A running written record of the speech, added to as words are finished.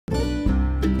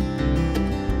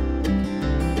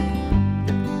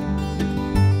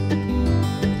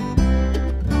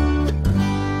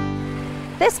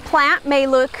This plant may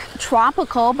look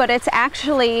tropical, but it's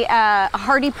actually a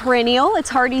hardy perennial. It's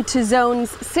hardy to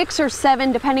zones 6 or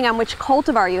 7, depending on which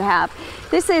cultivar you have.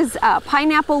 This is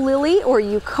pineapple lily or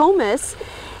eucomis,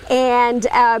 and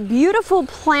a beautiful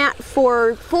plant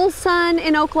for full sun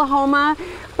in Oklahoma,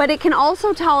 but it can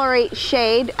also tolerate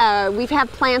shade. We've had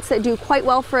plants that do quite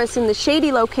well for us in the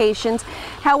shady locations.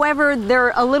 However,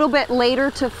 they're a little bit later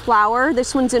to flower.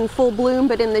 This one's in full bloom,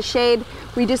 but in the shade,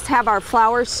 we just have our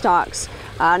flower stalks.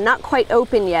 Not quite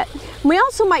open yet. We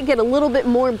also might get a little bit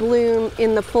more bloom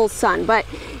in the full sun, but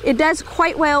it does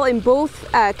quite well in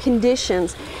both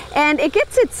conditions. And it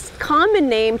gets its common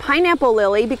name, pineapple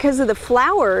lily, because of the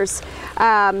flowers.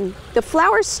 The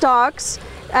flower stalks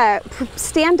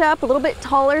stand up a little bit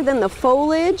taller than the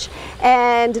foliage,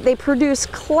 and they produce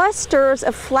clusters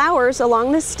of flowers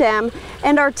along the stem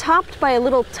and are topped by a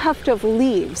little tuft of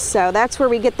leaves. So that's where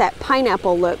we get that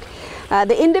pineapple look.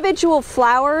 The individual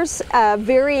flowers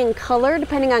vary in color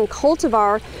depending on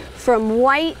cultivar, from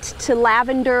white to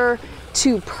lavender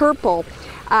to purple.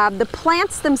 The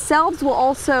plants themselves will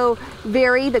also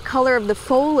vary the color of the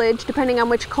foliage depending on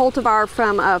which cultivar,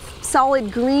 from a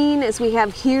solid green, as we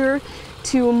have here,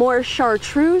 to more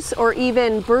chartreuse or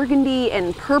even burgundy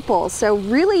and purple. So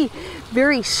really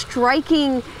very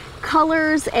striking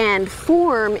colors and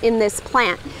form in this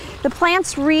plant. The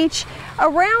plants reach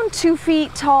around 2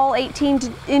 feet tall, 18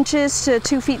 inches to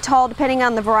 2 feet tall, depending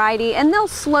on the variety, and they'll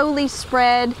slowly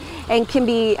spread and can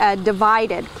be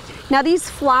divided. Now these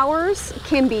flowers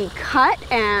can be cut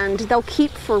and they'll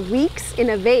keep for weeks in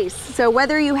a vase. So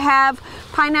whether you have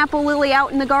pineapple lily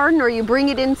out in the garden or you bring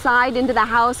it inside into the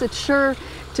house, it's sure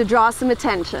to draw some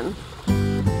attention.